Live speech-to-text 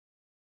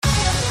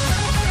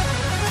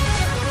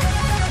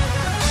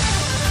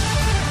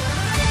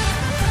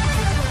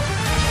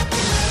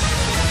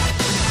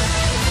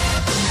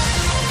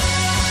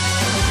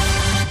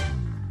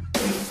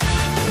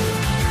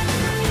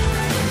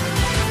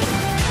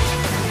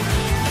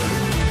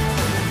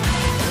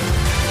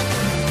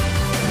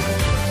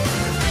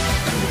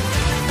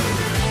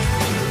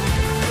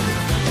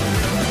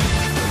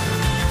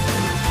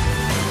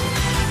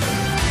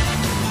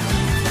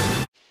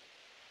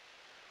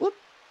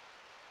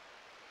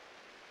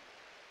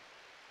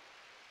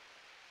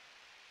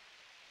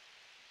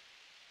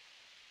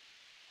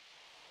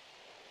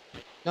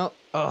No,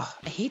 ugh,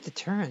 I hate the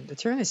turn. The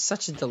turn is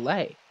such a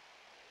delay.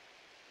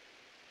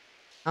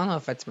 I don't know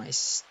if that's my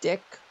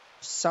stick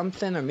or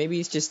something, or maybe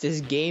it's just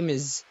this game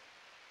is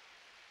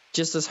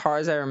just as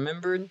hard as I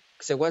remembered,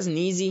 because it wasn't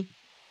easy.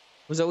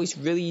 It was always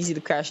really easy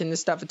to crash into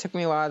stuff. It took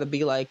me a while to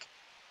be like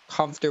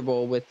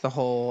comfortable with the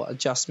whole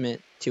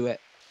adjustment to it.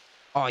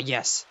 Oh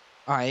yes.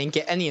 Oh, I didn't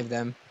get any of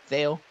them.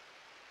 Fail.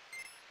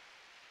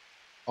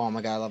 Oh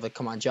my god, I love it.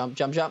 Come on, jump,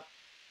 jump, jump.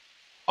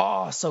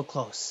 Oh, so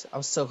close. I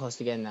was so close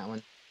to getting that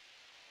one.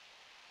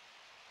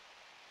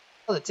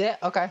 Oh, that's it?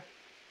 Okay.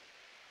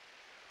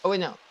 Oh wait,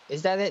 no.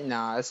 Is that it?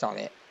 No, that's not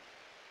it.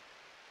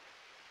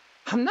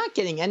 I'm not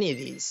getting any of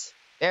these.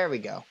 There we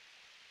go.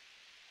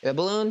 Get a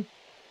balloon.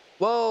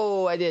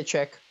 Whoa, I did a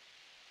trick.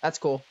 That's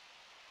cool.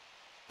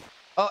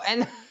 Oh,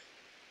 and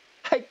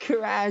I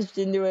crashed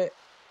into it.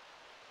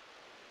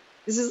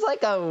 This is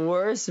like a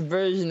worse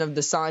version of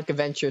the Sonic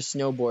Adventure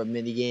snowboard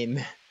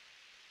minigame.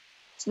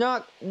 It's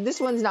not, this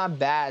one's not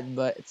bad,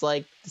 but it's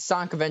like the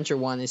Sonic Adventure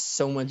one is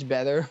so much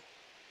better.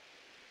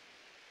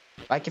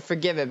 I can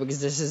forgive it because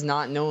this is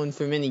not known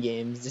for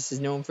minigames. This is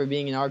known for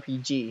being an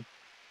RPG.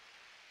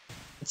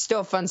 It's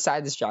still a fun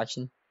side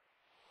distraction.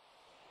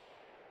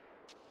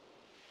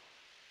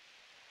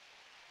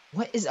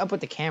 What is up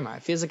with the camera?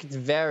 It feels like it's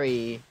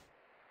very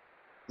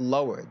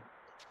lowered.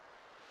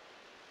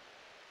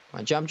 Come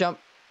on, jump, jump.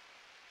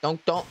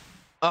 Don't.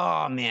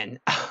 Oh, man.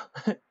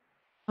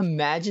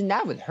 Imagine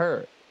that would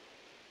hurt.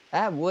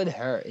 That would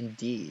hurt,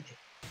 indeed.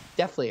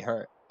 Definitely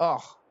hurt.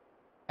 Oh,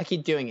 I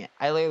keep doing it.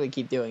 I literally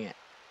keep doing it.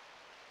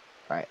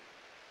 All right.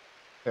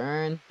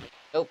 Turn.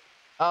 Nope.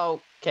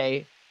 Oh,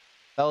 okay.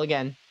 Fell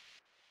again.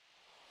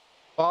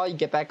 Oh, you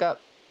get back up.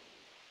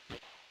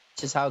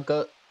 It's just how it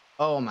goes.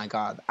 Oh my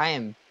god.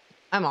 I'm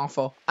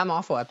awful. I'm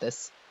awful at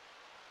this.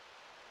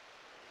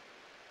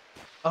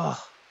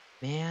 Oh,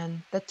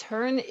 man. The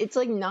turn, it's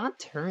like not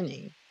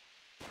turning.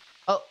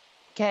 Oh,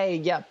 okay,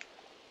 yep.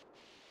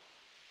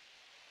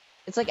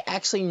 It's like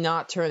actually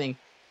not turning.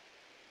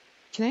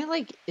 Can I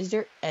like, is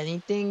there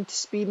anything to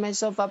speed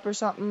myself up or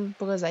something?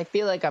 Because I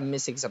feel like I'm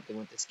missing something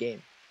with this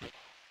game.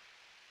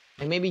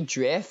 Like maybe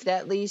drift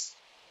at least?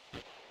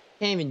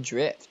 Can't even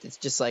drift. It's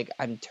just like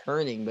I'm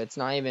turning, but it's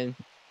not even.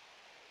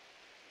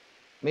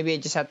 Maybe I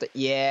just have to.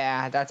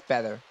 Yeah, that's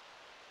better.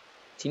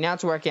 See, now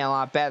it's working a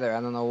lot better.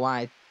 I don't know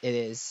why it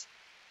is.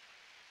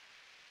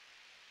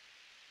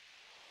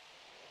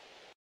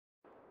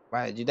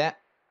 Why did I do that?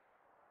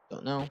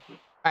 Don't know.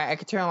 Alright, I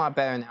can turn a lot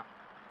better now.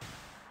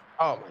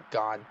 Oh my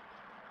god.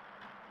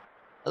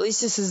 At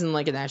least this isn't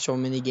like an actual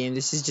mini game.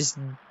 This is just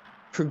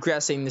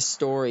progressing the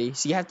story.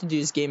 So you have to do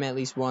this game at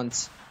least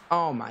once.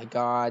 Oh my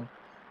god.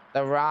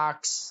 The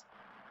rocks.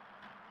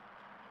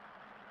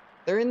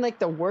 They're in like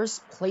the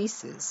worst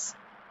places.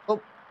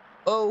 Oh.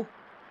 Oh.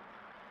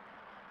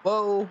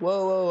 Whoa.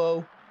 Whoa. Whoa.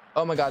 Whoa.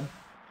 Oh my god.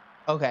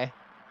 Okay.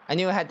 I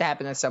knew it had to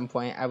happen at some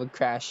point. I would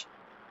crash.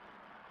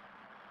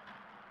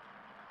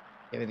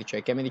 Give me the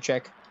trick. Give me the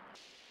trick.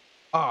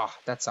 Oh,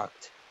 that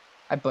sucked.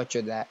 I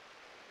butchered that.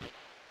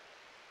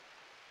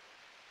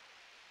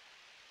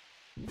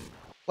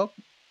 Whoop.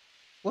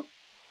 Whoop.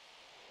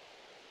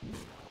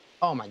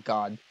 Oh my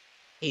god.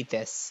 Hate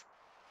this.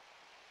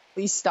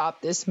 Please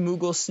stop this,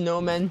 Moogle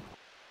snowman.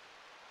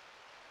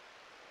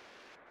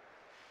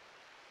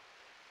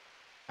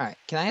 Alright,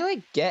 can I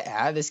like get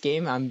out of this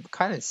game? I'm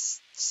kind of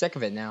sick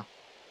of it now.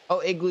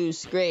 Oh,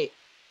 igloos. Great.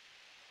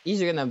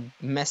 These are gonna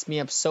mess me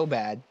up so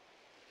bad.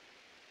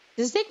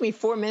 This take me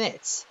 4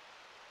 minutes.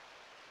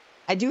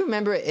 I do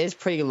remember it is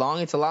pretty long.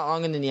 It's a lot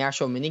longer than the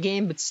actual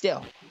minigame, but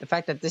still. The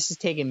fact that this is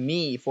taking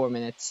me 4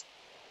 minutes.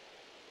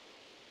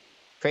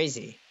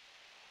 Crazy.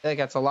 I feel like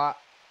that's a lot.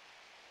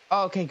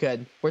 Oh, okay,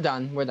 good. We're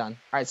done. We're done.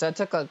 Alright, so it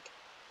took like a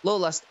little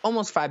less,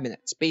 almost 5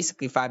 minutes.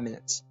 Basically 5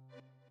 minutes.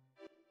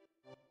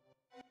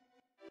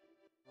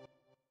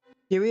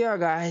 Here we are,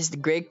 guys. The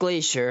Great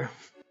Glacier.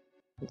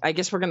 I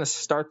guess we're gonna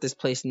start this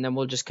place and then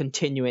we'll just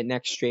continue it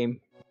next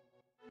stream.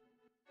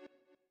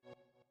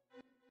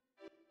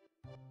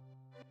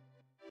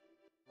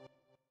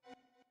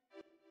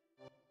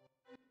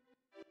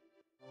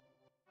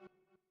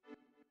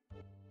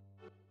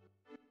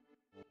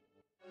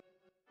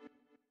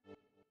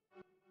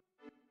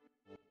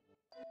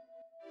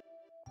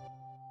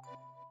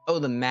 Oh,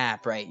 the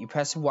map, right. You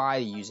press Y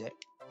to use it.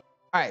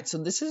 Alright, so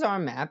this is our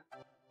map.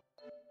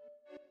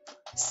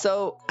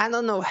 So, I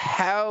don't know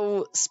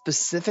how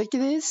specific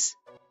it is.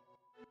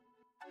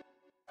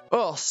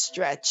 Oh,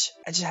 stretch.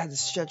 I just had to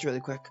stretch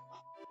really quick.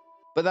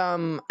 But, I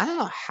don't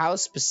know how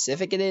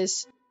specific it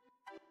is.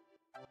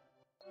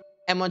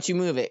 And once you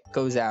move it, it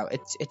goes out.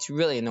 It's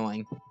really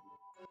annoying.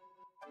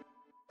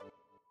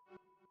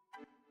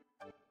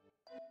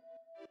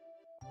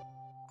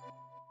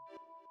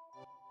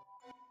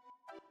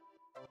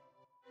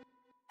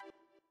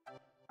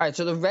 Alright,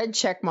 so the red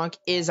check mark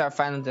is our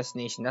final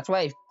destination. That's what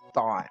I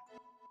thought.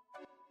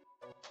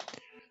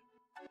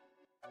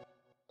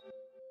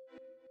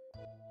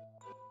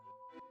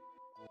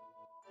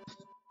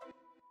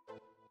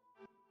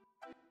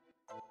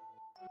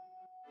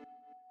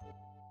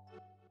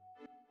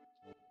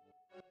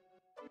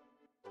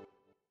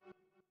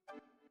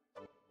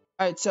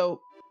 Alright, so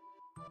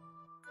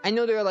I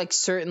know there are like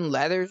certain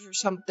letters or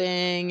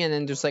something, and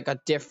then there's like a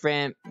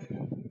different...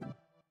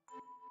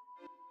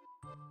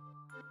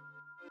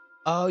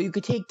 Oh, you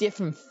could take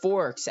different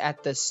forks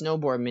at the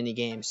snowboard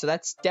minigame, so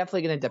that's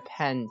definitely going to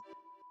depend.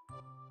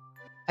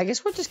 I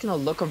guess we're just going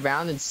to look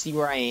around and see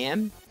where I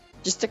am,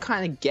 just to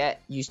kind of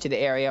get used to the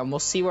area, and we'll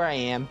see where I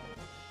am.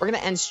 We're going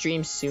to end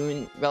stream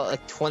soon, well,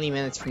 like 20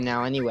 minutes from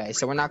now anyway,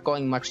 so we're not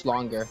going much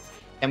longer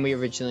than we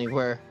originally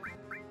were.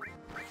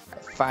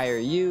 Fire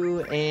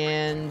you,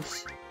 and...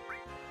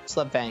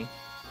 Slip Bang.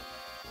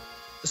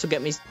 This will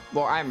get me...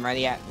 Well, I'm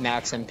ready at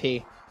max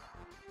MP.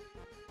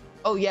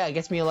 Oh yeah, it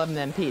gets me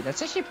 11 MP.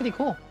 That's actually pretty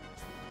cool.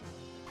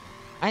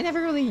 I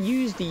never really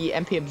used the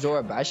MP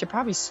Absorb, but I should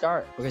probably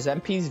start, because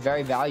MP is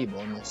very valuable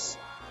in this.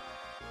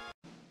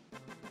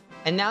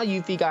 And now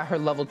Yuffie got her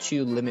level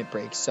 2 limit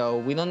break, so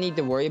we don't need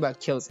to worry about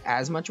kills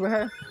as much with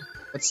her.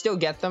 But still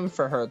get them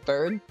for her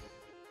third.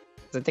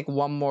 I think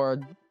one more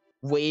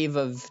wave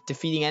of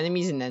defeating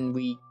enemies, and then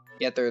we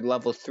get their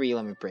level 3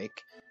 limit break.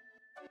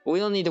 But we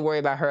don't need to worry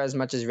about her as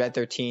much as Red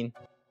 13.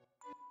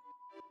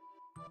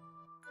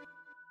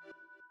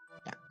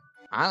 Yeah,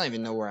 I don't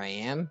even know where I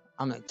am.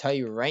 I'm going to tell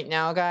you right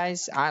now,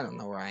 guys, I don't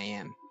know where I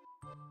am.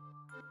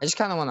 I just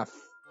kind of want to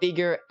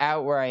figure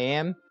out where I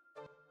am.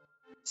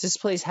 This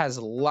place has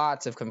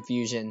lots of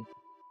confusion.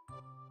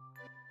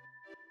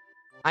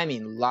 I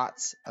mean,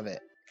 lots of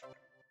it.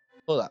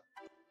 Hold up.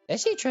 Did I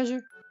see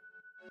treasure?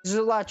 There's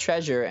a lot of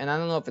treasure, and I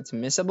don't know if it's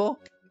missable,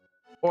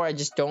 or I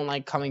just don't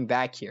like coming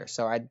back here.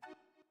 So I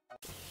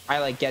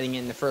like getting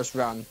in the first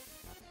run.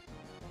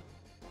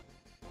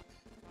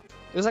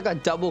 There's like a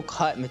double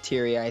cut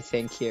materia, I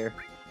think, here.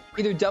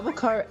 Either double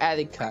cut or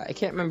added cut. I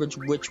can't remember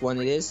which one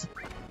it is.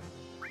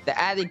 The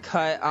added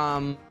cut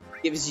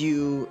gives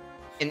you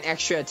an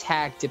extra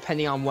attack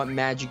depending on what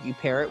magic you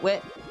pair it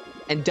with.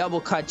 And double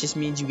cut just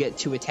means you get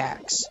 2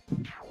 attacks.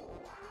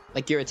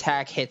 Like your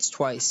attack hits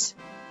twice.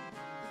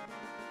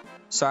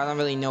 So I don't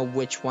really know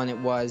which one it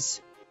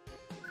was.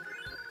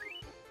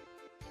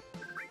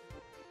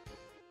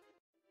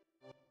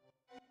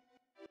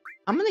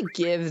 I'm gonna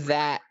give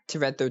that to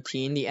Red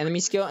 13, the enemy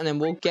skill, and then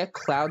we'll get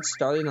Cloud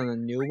started on a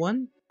new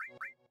one.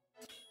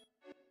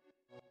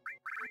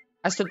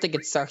 I still think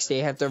it sucks they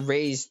have to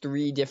raise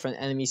 3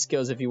 different enemy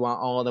skills if you want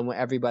all of them with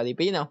everybody,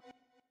 but you know.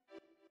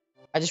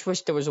 I just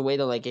wish there was a way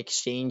to like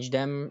exchange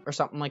them or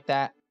something like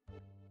that.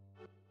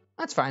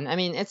 That's fine. I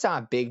mean, it's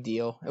not a big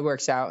deal. It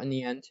works out in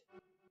the end.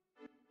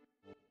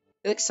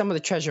 I feel like some of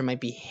the treasure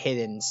might be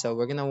hidden, so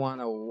we're gonna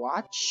want to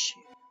watch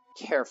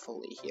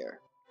carefully here.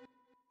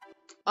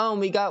 Oh,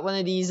 and we got one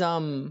of these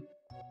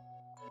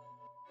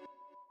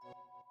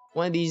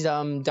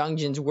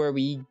dungeons where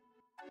we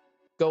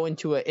go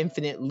into an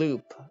infinite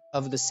loop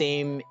of the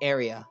same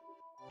area.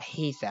 I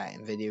hate that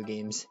in video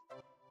games.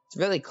 It's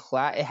really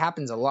it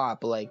happens a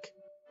lot, but like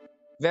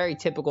very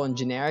typical and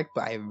generic,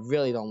 but I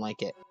really don't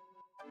like it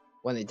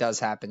when it does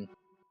happen.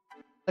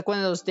 Like one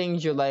of those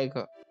things you're like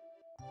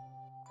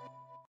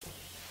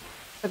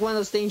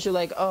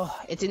oh,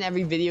 it's in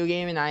every video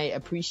game and I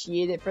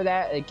appreciate it for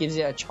that. It gives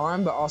it a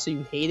charm, but also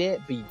you hate it,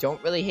 but you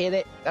don't really hate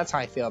it. That's how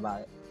I feel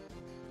about it.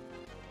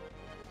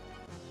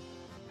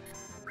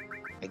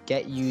 I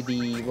get you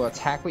we'll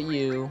attack with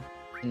you,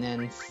 and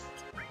then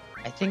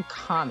I think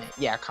Comet.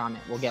 Yeah,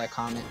 Comet. We'll get a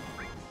Comet.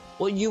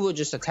 Well, you will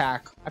just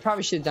attack. I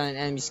probably should have done an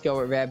enemy skill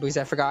with Red because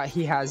I forgot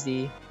he has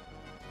the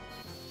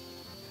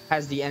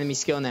enemy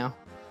skill now.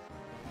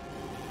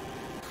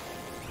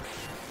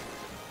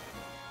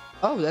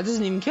 Oh, that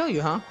doesn't even kill you,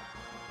 huh?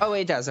 Oh,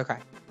 wait, it does. Okay.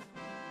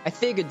 I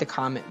figured the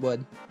Comet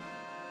would.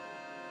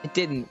 It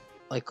didn't.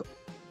 Like,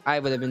 I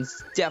would have been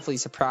definitely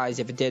surprised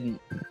if it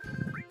didn't.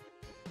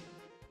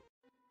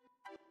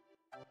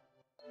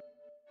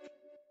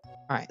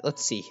 Alright,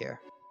 let's see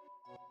here.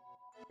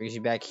 Brings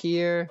you back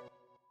here.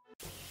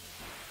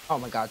 Oh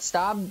my god,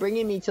 stop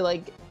bringing me to,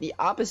 like, the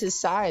opposite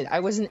side. I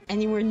wasn't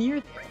anywhere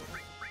near there.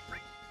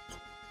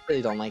 I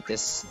really don't like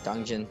this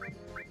dungeon.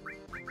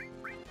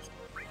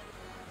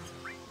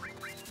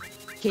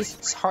 In case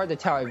it's hard to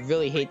tell, I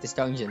really hate this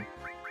dungeon.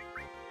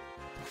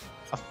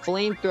 A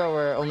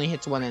flamethrower only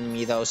hits one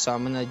enemy though, so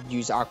I'm gonna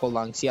use Aqua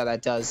Lung, see how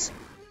that does.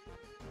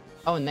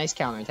 Oh, nice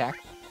counterattack.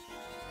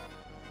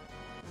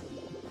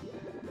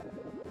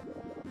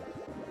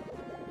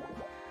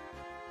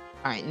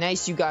 Alright,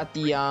 nice, you got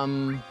the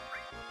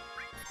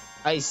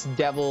Ice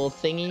Devil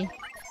thingy.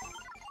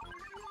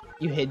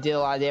 You did a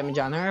lot of damage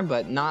on her,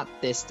 but not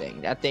this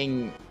thing. That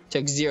thing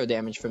took 0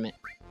 damage from it.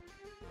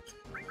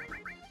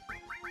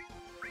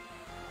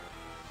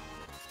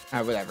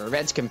 Alright, whatever.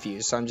 Red's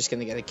confused, so I'm just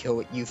gonna get a kill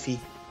with Yuffie.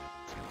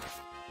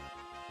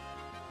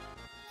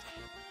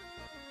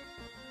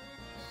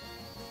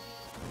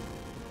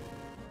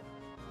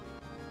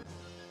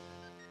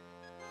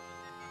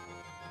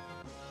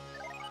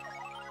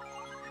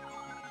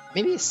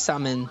 Maybe a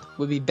summon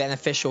would be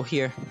beneficial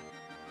here.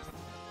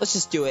 Let's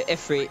just do it,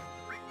 Ifrit.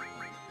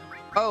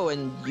 Oh,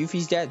 and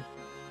Yuffie's dead.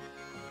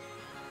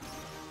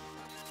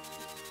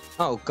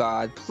 Oh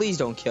god, please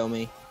don't kill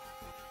me.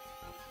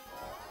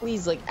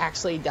 Please, like,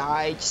 actually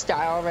die. Just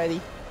die already.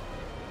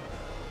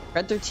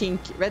 Red 13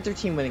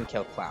 wouldn't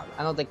kill Cloud.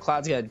 I don't think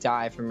Cloud's gonna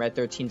die from Red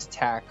 13's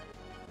attack.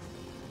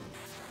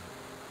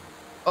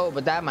 Oh,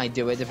 but that might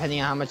do it, depending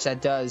on how much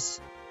that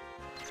does.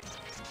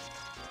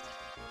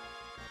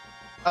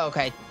 Oh,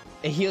 okay.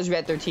 It heals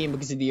Red 13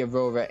 because of the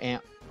Aurora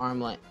and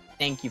Armlet.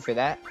 Thank you for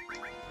that.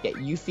 Get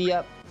Yuffie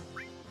up.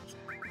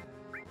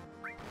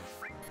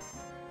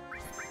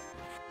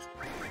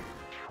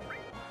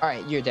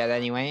 Alright, you're dead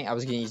anyway. I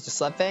was gonna use the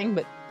Sled Fang,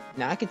 but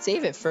now I could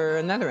save it for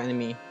another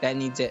enemy that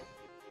needs it.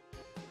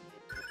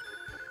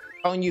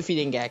 Oh, and Yuffie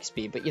didn't get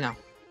XP, but you know,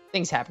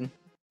 things happen.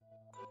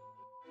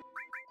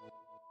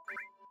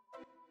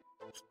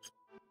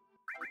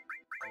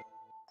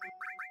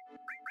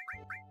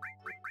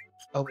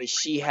 Oh wait,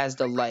 she has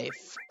the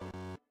life.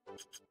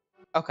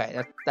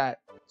 Okay,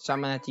 so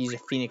I'm gonna have to use a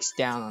Phoenix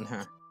down on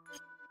her.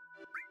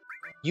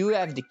 You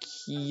have the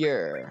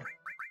cure.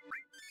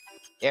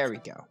 There we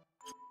go.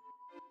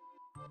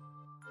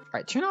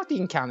 Alright, turn off the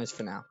encounters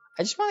for now.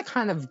 I just want to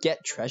kind of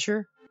get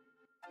treasure.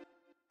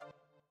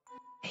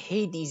 I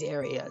hate these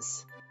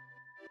areas.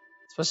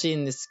 Especially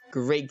in this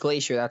great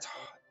glacier that's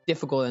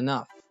difficult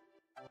enough.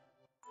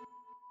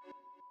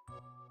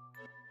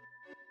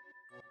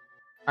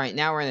 Alright,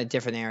 now we're in a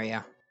different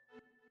area.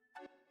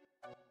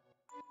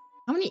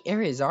 How many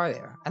areas are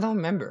there? I don't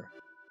remember.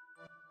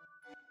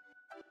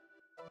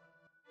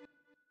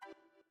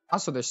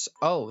 Also, there's...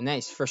 Oh,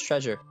 nice. First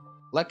treasure.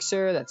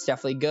 Glacier, that's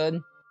definitely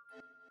good.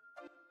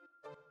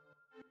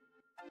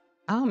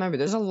 I don't remember.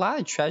 There's a lot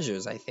of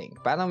treasures, I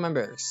think. But I don't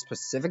remember a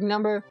specific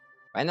number.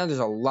 But I know there's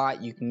a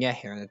lot you can get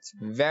here, and it's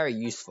very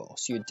useful.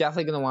 So you're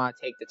definitely going to want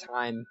to take the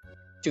time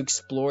to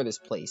explore this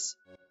place.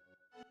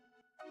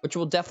 Which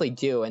we'll definitely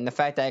do. And the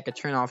fact that I could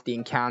turn off the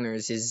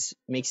encounters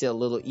makes it a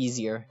little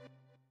easier.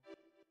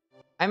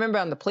 I remember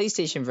on the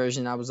PlayStation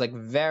version, I was like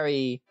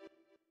very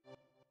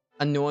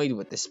annoyed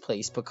with this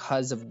place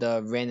because of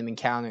the random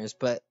encounters.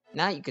 But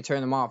now you can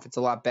turn them off. It's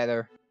a lot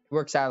better. It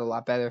works out a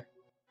lot better.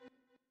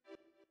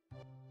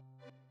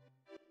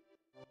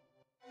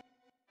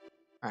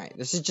 Alright,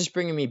 this is just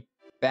bringing me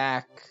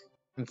back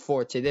and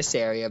forth to this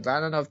area, but I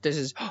don't know if this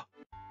is...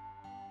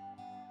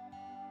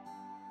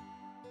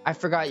 I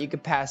forgot you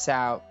could pass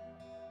out.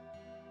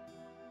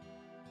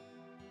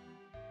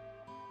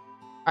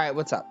 Alright,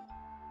 what's up?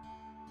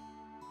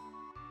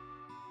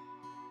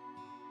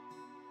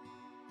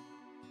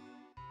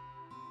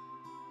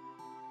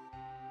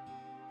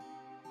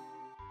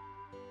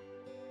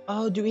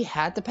 Oh, do we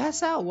have to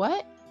pass out?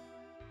 What?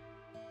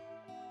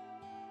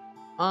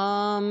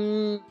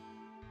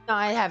 No,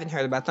 I haven't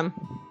heard about them.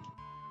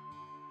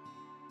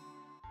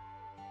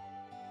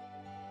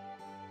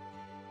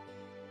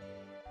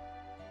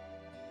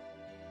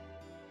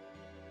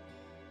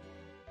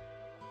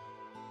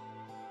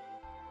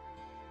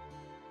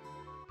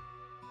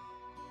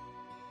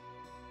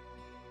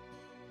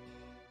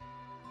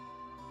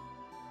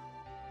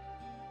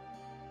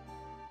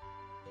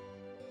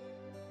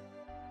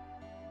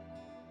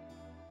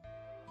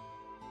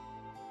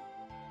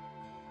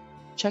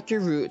 Check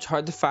your route. It's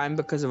hard to find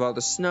because of all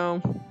the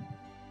snow.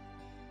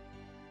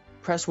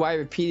 Press Y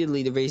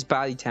repeatedly to raise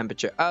body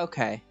temperature.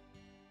 Okay.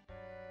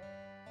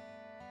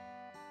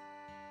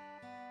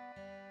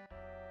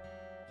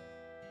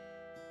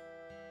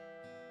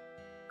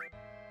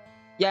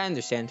 Yeah, I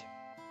understand.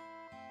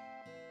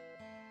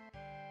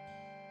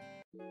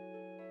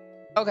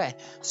 Okay,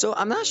 so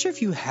I'm not sure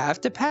if you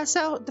have to pass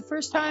out the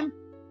first time.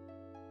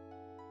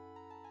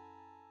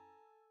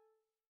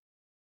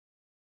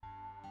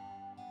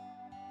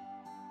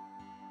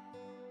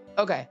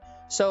 Okay,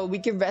 so we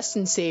can rest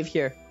and save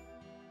here.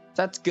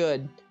 That's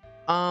good.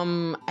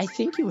 I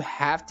think you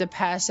have to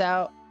pass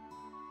out.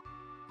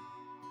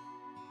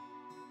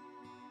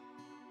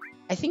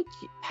 I think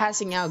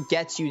passing out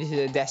gets you to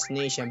the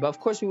destination, but of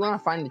course we want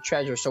to find the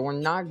treasure, so we're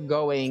not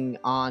going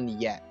on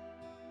yet.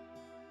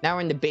 Now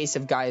we're in the base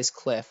of Gaia's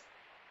Cliff.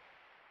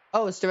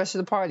 Oh, it's the rest of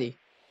the party.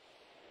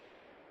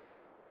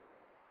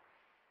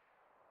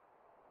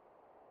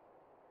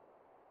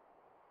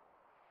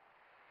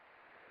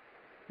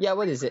 Yeah,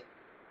 what is it?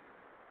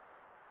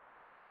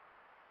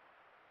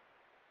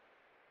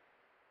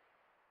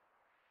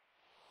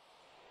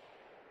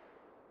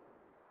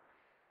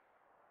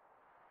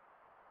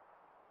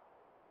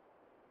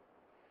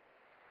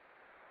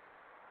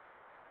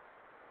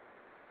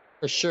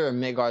 For sure,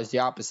 Midgar's the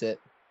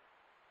opposite.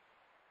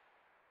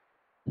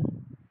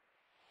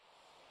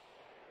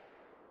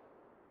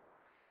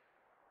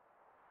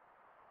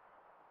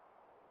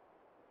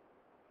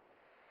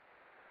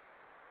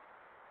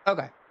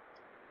 Okay.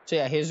 So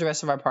yeah, here's the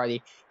rest of our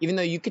party. Even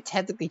though you could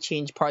technically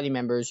change party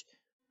members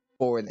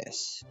for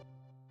this.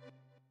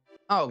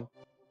 Oh.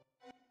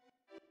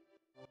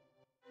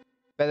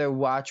 Better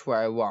watch where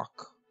I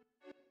walk.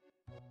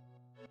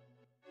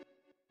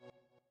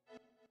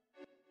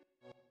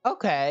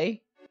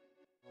 Okay.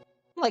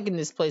 I'm liking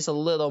this place a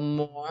little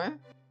more.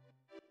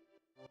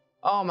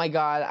 Oh my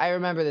god, I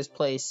remember this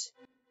place.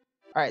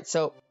 Alright,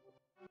 so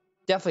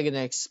definitely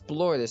gonna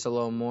explore this a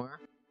little more.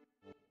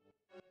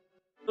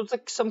 Looks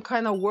like some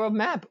kind of world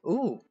map.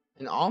 Ooh,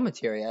 an all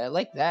materia. I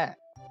like that.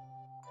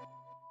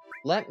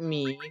 Let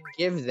me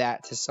give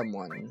that to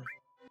someone.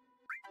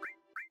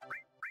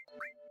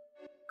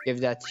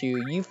 Give that to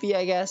Yuffie,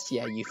 I guess?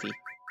 Yeah, Yuffie.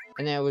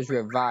 And then it was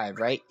revived,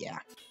 right? Yeah.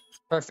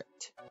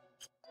 Perfect.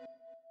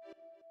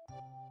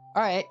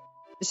 Alright.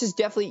 This is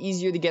definitely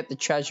easier to get the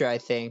treasure, I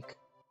think.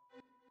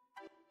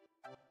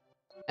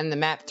 And the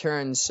map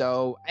turns,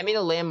 so I made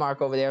a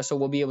landmark over there, so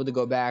we'll be able to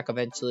go back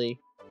eventually.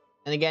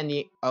 And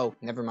again, oh,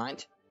 never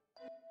mind.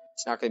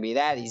 It's not going to be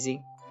that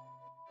easy.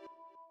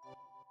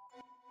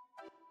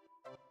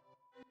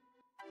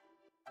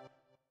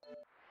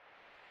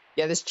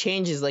 Yeah, this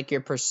changes like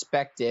your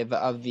perspective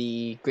of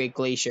the Great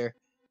Glacier.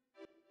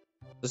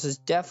 This is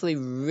definitely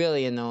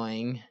really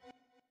annoying.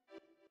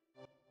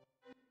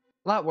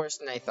 A lot worse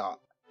than I thought.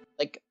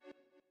 Like,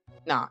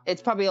 nah,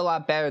 it's probably a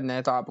lot better than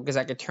I thought because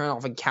I could turn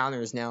off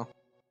encounters now.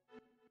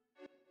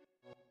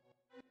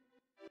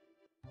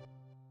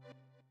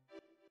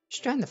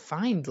 Just trying to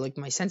find like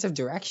my sense of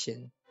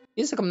direction.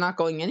 Feels like I'm not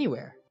going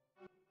anywhere.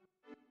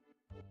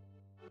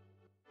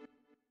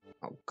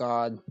 Oh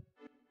god.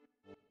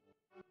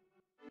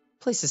 This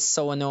place is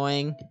so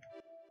annoying.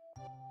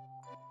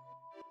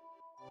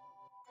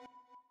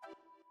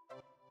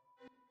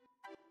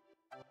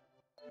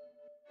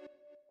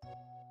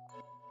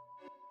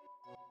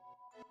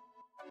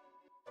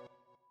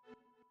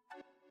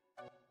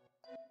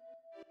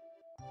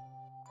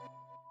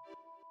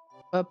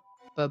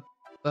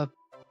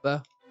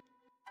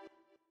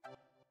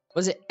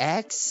 Was it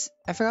X?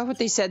 I forgot what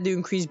they said to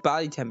increase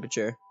body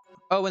temperature.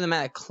 Oh, when I'm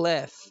at a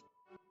cliff.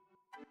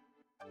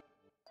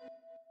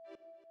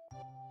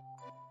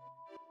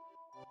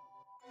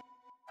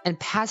 And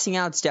passing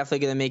out's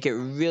definitely gonna make it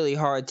really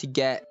hard to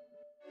get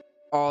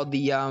all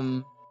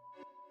the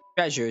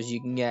treasures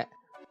you can get.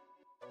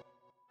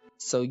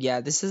 So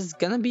yeah, this is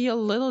gonna be a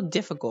little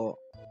difficult.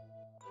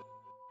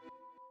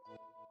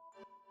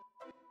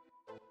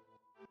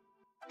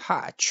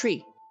 Ha, a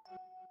tree.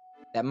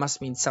 That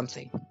must mean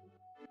something.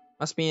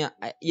 Must mean,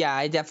 yeah,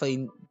 I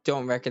definitely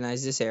don't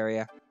recognize this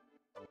area.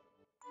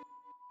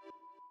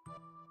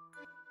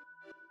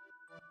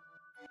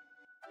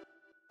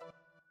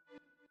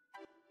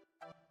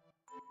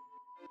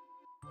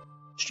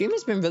 Stream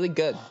has been really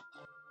good.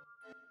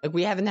 Like,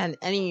 we haven't had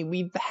any,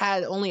 we've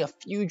had only a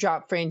few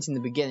drop frames in the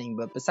beginning,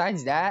 but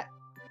besides that,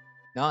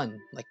 none.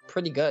 Like,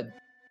 pretty good.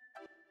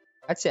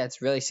 I'd say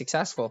it's really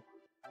successful.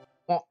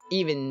 Well,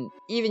 even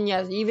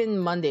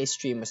Monday's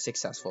stream was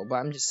successful, but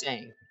I'm just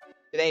saying,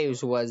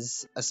 today's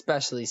was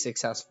especially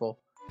successful.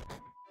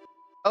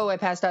 Oh, I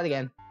passed out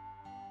again.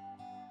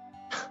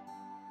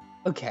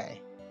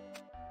 Okay.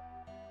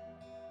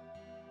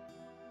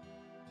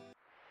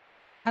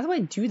 How do I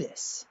do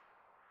this?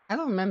 I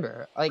don't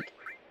remember. Like,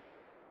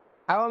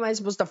 how am I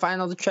supposed to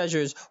find all the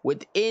treasures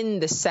within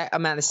the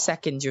amount of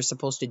seconds you're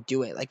supposed to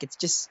do it? Like, it's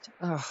just,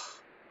 ugh.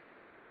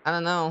 I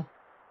don't know.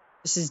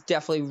 This is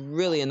definitely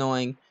really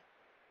annoying.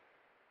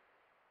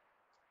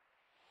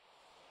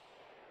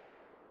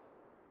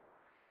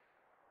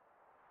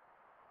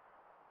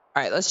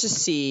 Alright, let's just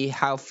see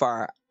how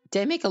far.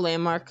 Did I make a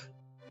landmark?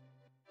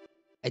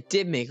 I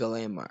did make a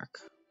landmark.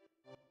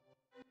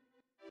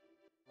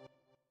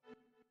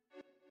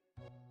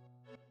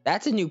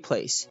 That's a new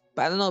place.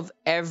 But I don't know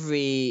if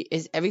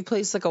is every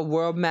place like a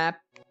world map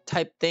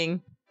type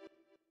thing?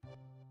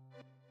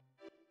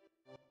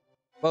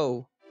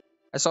 Whoa.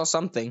 I saw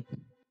something.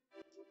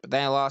 But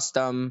then I lost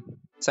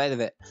sight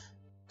of it.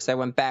 Because I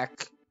went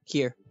back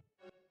here.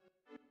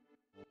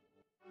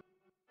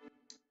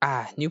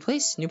 Ah, new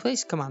place? New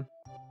place? Come on.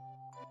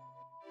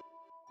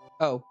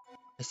 Oh,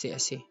 I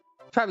see.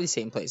 Probably the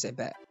same place, I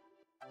bet.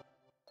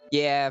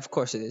 Yeah, of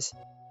course it is.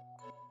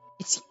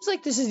 It seems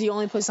like this is the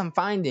only place I'm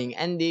finding,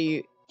 and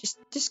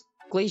this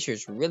glacier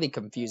is really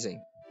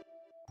confusing.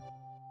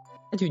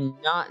 I do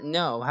not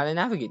know how to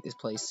navigate this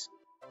place.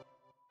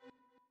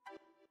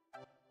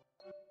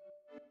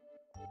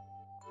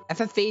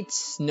 FF8's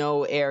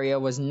snow area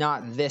was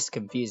not this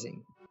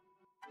confusing.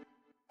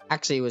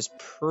 Actually, it was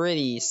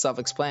pretty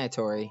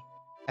self-explanatory.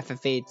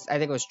 FF8's, I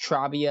think it was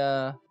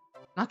Trabia,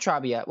 not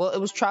Trabia. Well, it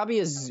was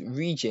Trabia's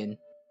region.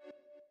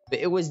 But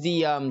it was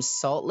the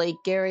Salt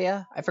Lake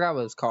area. I forgot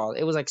what it was called.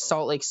 It was like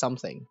Salt Lake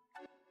something.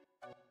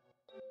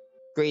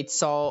 Great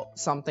Salt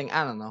something.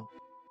 I don't know.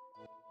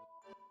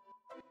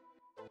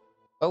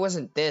 But it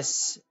wasn't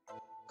this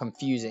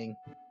confusing.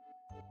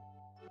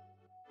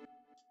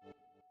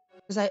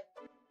 Because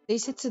they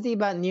said something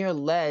about near a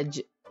ledge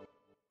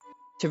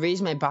to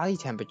raise my body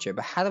temperature.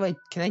 But how do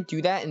can I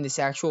do that in this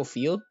actual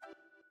field?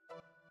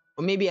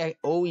 Or maybe I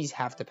always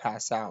have to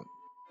pass out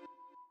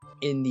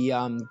in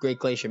the Great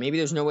Glacier. Maybe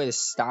there's no way to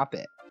stop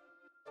it.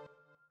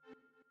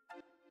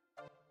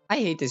 I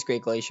hate this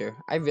Great Glacier.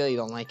 I really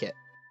don't like it.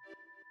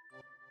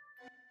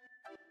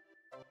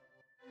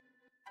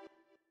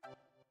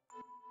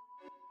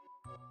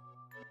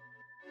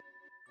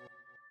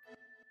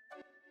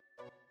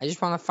 I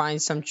just want to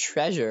find some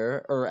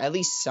treasure, or at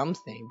least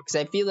something, because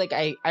I feel like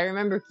I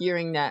remember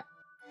hearing that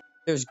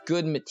there's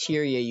good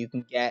materia you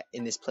can get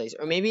in this place.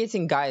 Or maybe it's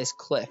in Gaia's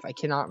Cliff. I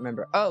cannot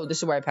remember. Oh, this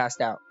is where I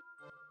passed out.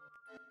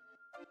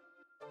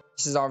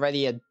 This is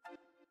already a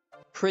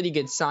pretty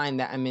good sign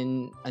that I'm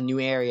in a new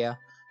area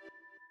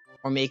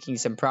or making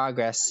some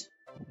progress.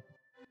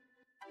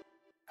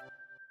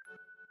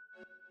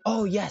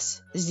 Oh,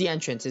 yes. This is the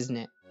entrance, isn't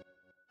it?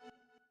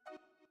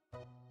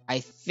 I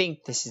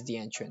think this is the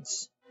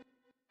entrance.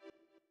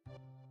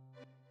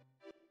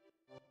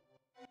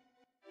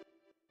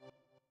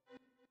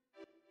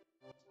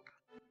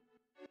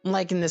 I'm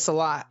liking this a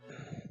lot.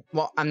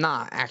 Well, I'm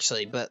not,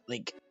 actually, but,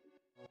 like...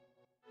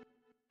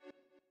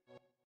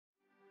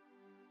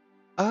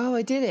 Oh,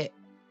 I did it.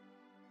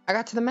 I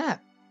got to the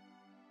map.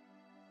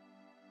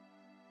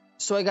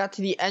 So I got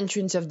to the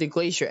entrance of the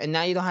glacier, and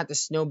now you don't have to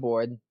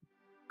snowboard.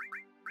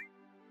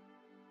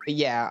 But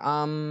yeah,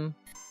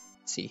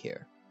 let's see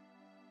here.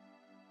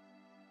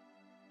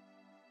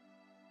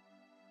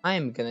 I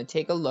am gonna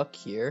take a look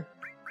here.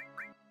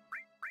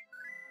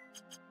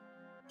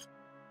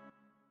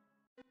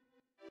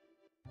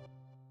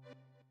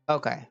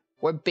 Okay,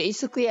 we're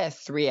basically at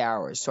 3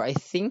 hours, so I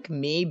think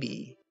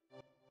maybe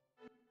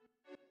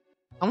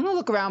I'm gonna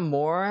look around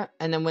more,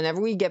 and then whenever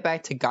we get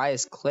back to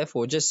Gaia's Cliff,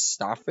 we'll just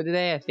stop for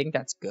today. I think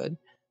that's good.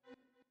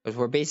 Because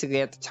we're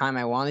basically at the time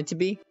I want it to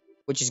be,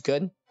 which is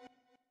good.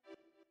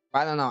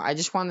 I don't know, I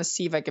just want to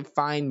see if I can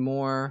find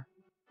more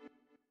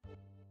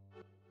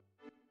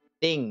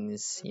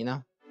things, you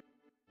know?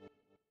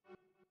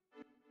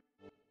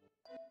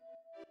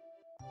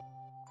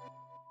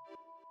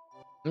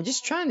 I'm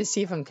just trying to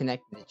see if I'm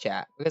connected to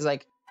chat. Because,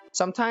 like,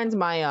 sometimes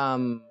my,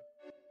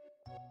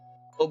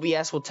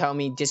 OBS will tell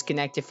me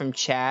disconnected from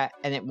chat,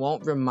 and it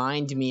won't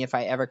remind me if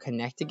I ever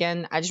connect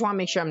again. I just want to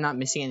make sure I'm not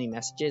missing any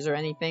messages or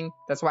anything.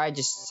 That's why I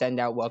just send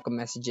out welcome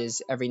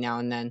messages every now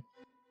and then.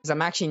 Because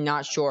I'm actually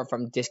not sure if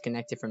I'm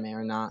disconnected from it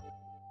or not.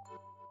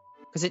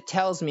 Because it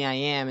tells me I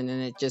am, and then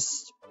it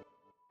just...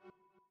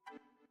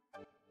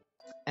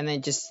 And then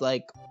it just,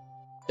 like,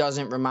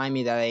 doesn't remind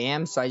me that I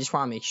am, so I just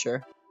want to make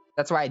sure.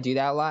 That's why I do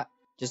that a lot.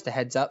 Just a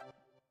heads up.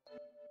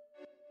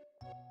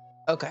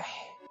 Okay.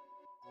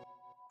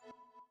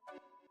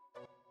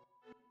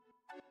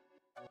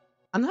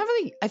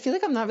 I feel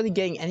like I'm not really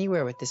getting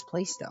anywhere with this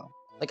place, though.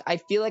 Like, I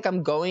feel like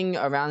I'm going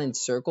around in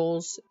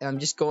circles, and I'm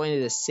just going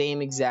to the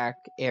same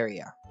exact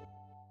area.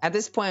 At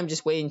this point, I'm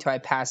just waiting until I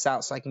pass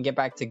out so I can get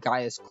back to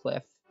Gaia's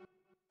Cliff.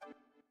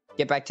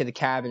 Get back to the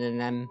cabin, and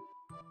then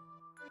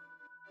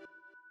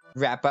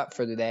wrap up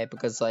for the day,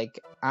 because, like,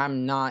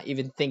 I'm not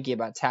even thinking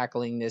about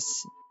tackling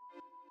this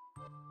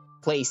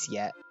place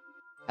yet.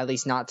 At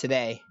least not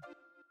today.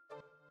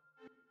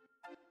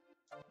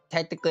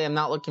 Technically, I'm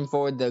not looking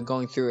forward to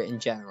going through it in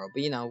general,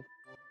 but, you know,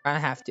 I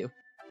have to.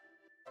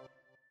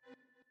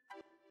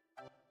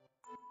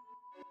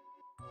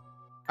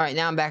 Alright,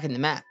 now I'm back in the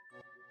map.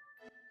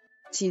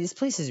 See, this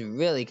place is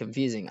really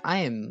confusing.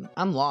 I'm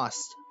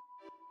lost.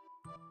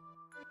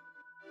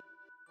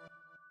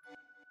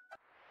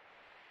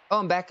 Oh,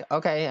 I'm back.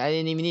 Okay, I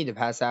didn't even need to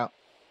pass out.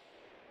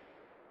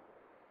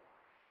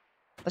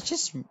 Let's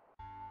just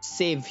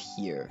save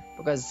here,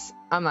 because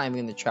I'm not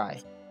even gonna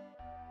try.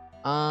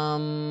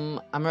 I'm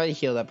already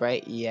healed up,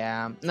 right?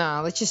 Yeah.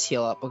 Nah, let's just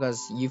heal up,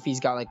 because Yuffie's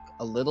got, like,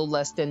 a little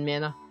less than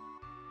mana.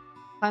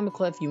 Climb a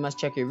cliff, you must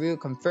check your route.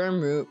 Confirm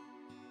route.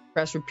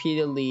 Press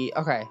repeatedly.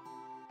 Okay.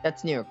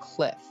 That's near a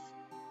cliff.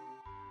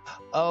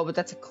 Oh, but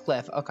that's a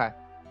cliff. Okay.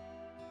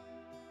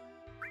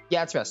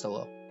 Yeah, it's rest a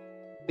little.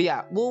 But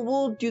yeah,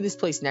 we'll do this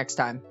place next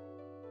time.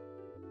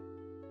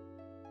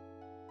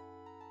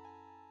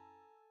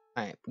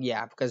 Alright,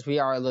 yeah, because we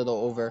are a little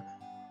over.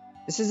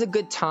 This is a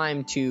good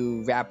time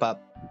to wrap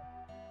up.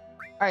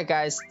 Alright,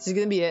 guys, this is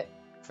gonna be it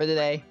for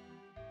today.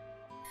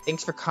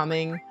 Thanks for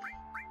coming.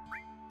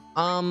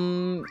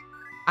 I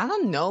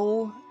don't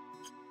know.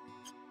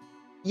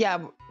 Yeah,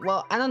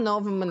 well, I don't know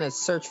if I'm gonna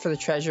search for the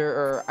treasure,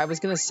 or I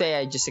was gonna say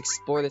I just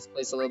explore this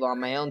place a little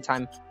on my own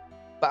time,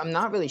 but I'm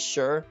not really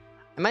sure.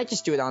 I might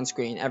just do it on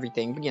screen,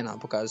 everything, you know,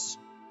 because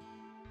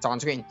it's on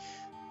screen.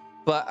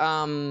 But,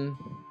 trying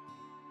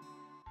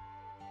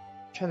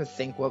to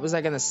think, what was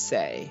I gonna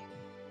say?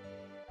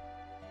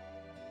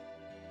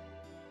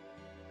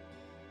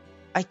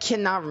 I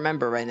cannot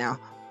remember right now.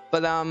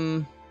 But,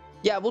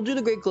 yeah, we'll do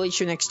the Great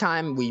Glacier next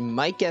time. We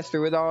might get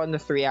through it all in the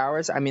 3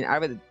 hours. I mean, I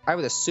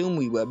would assume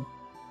we would.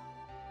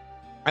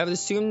 I would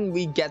assume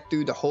we get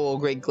through the whole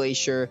Great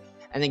Glacier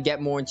and then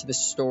get more into the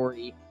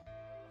story.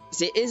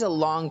 It is a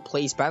long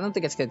place, but I don't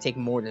think it's going to take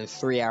more than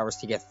 3 hours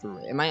to get through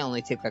it. It might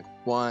only take like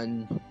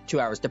 1-2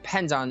 hours.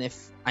 Depends on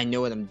if I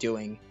know what I'm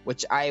doing,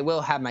 which I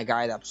will have my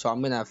guide up, so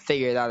I'm going to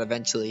figure it out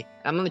eventually.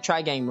 I'm going to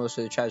try getting most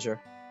of the treasure.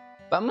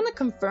 But I'm going to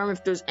confirm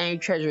if there's any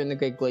treasure in the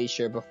Great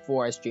Glacier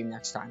before I stream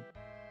next time.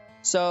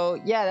 So,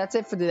 yeah, that's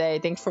it for today.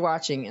 Thanks for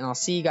watching, and I'll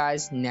see you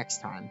guys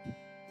next time.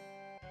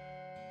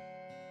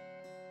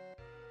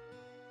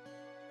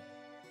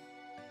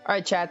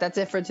 Alright, chat, that's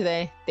it for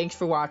today. Thanks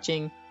for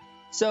watching.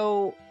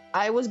 So,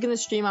 I was going to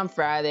stream on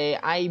Friday.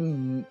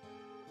 I'm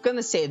going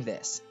to say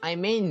this. I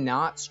may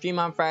not stream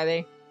on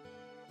Friday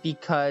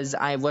because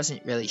I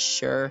wasn't really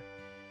sure.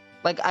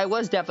 Like, I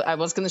was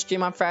going to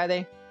stream on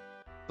Friday,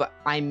 but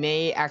I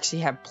may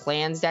actually have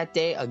plans that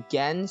day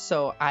again,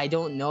 so I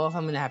don't know if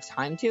I'm going to have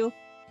time to.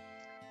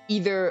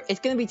 either it's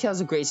gonna be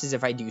Tales of Graces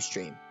if I do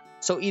stream.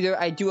 So either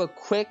I do a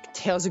quick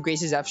Tales of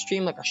Graces F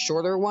stream, like a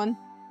shorter one,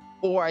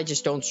 or I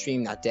just don't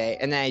stream that day,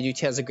 and then I do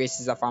Tales of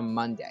Graces F on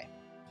Monday.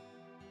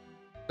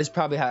 That's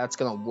probably how that's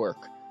gonna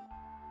work.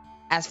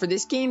 As for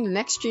this game, the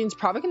next stream is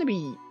probably gonna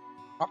be,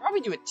 I'll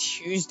probably do a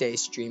Tuesday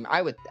stream.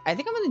 I think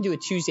I'm gonna do a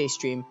Tuesday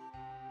stream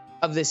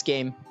of this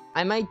game.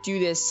 I might do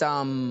this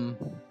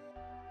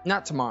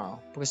not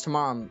tomorrow, because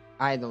tomorrow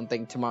I don't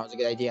think tomorrow's a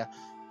good idea.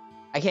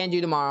 I can't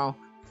do tomorrow.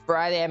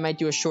 Friday I might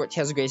do a short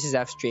Tales of Graces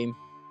F stream.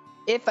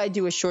 If I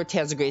do a short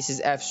Tales of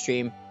Graces F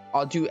stream,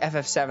 I'll do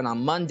FF7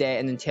 on Monday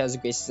and then Tales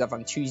of Graces F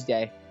on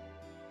Tuesday.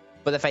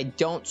 But if I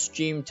don't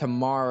stream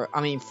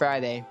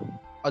Friday,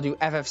 I'll do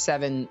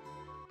FF7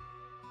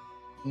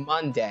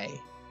 Monday.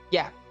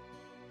 Yeah,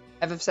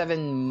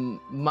 FF7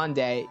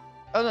 Monday.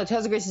 Oh no,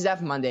 Tales of Graces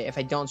F Monday if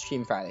I don't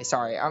stream Friday.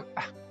 Sorry,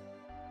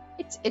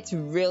 it's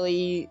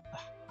really,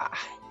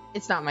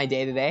 it's not my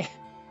day today.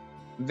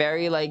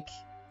 Very like,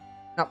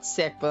 not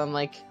sick, but I'm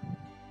like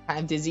kind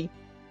of dizzy.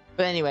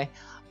 But anyway,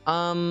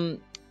 I'm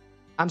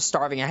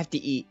starving. I have to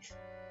eat.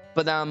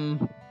 But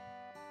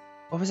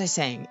what was I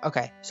saying?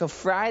 Okay, so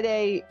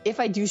Friday, if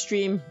I do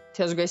stream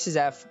Tales of Graces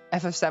F,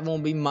 FF7 will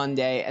be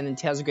Monday, and then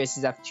Tales of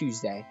Graces F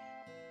Tuesday.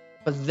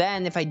 But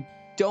then if I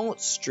don't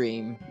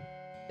stream,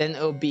 then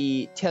it'll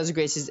be Tales of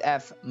Graces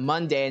F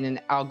Monday, and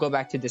then I'll go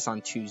back to this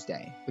on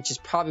Tuesday, which is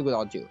probably what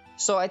I'll do.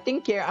 So I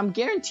think I'm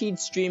guaranteed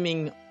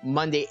streaming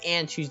Monday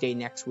and Tuesday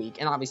next week,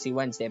 and obviously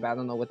Wednesday, but I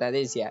don't know what that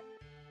is yet.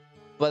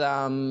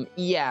 But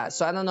yeah,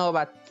 so I don't know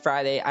about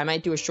Friday. I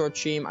might do a short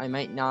stream, I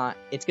might not.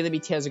 It's gonna be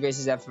Tales of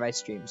Graces F if I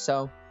stream.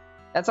 So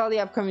that's all the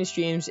upcoming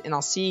streams, and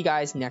I'll see you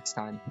guys next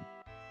time.